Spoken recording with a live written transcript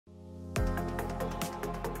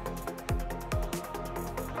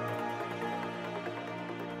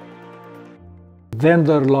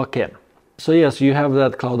vendor lock-in. So yes, you have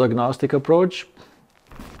that cloud agnostic approach.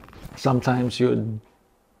 Sometimes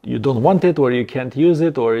you don't want it, or you can't use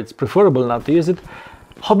it, or it's preferable not to use it.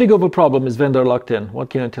 How big of a problem is vendor locked in? What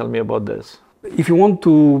can you tell me about this? If you want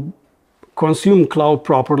to consume cloud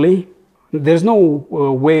properly, there's no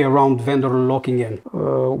way around vendor locking in.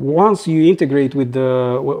 Once you integrate with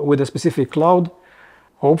a specific cloud,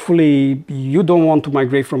 hopefully you don't want to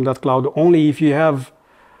migrate from that cloud only if you have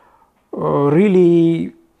a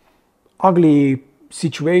really ugly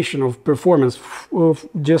situation of performance.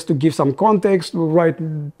 Just to give some context, right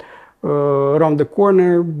around the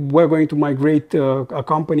corner, we're going to migrate a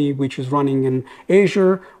company which is running in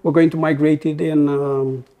Azure. We're going to migrate it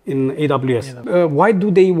in AWS. Why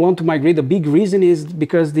do they want to migrate? The big reason is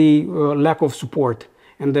because the lack of support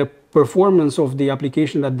and the performance of the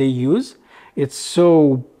application that they use. It's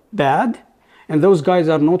so bad, and those guys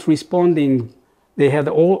are not responding. They had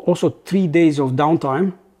also 3 days of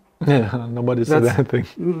downtime. Yeah, nobody said anything.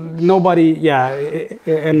 Nobody,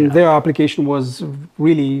 and their application was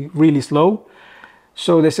really, really slow.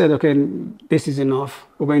 So they said, okay, this is enough.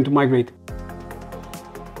 We're going to migrate.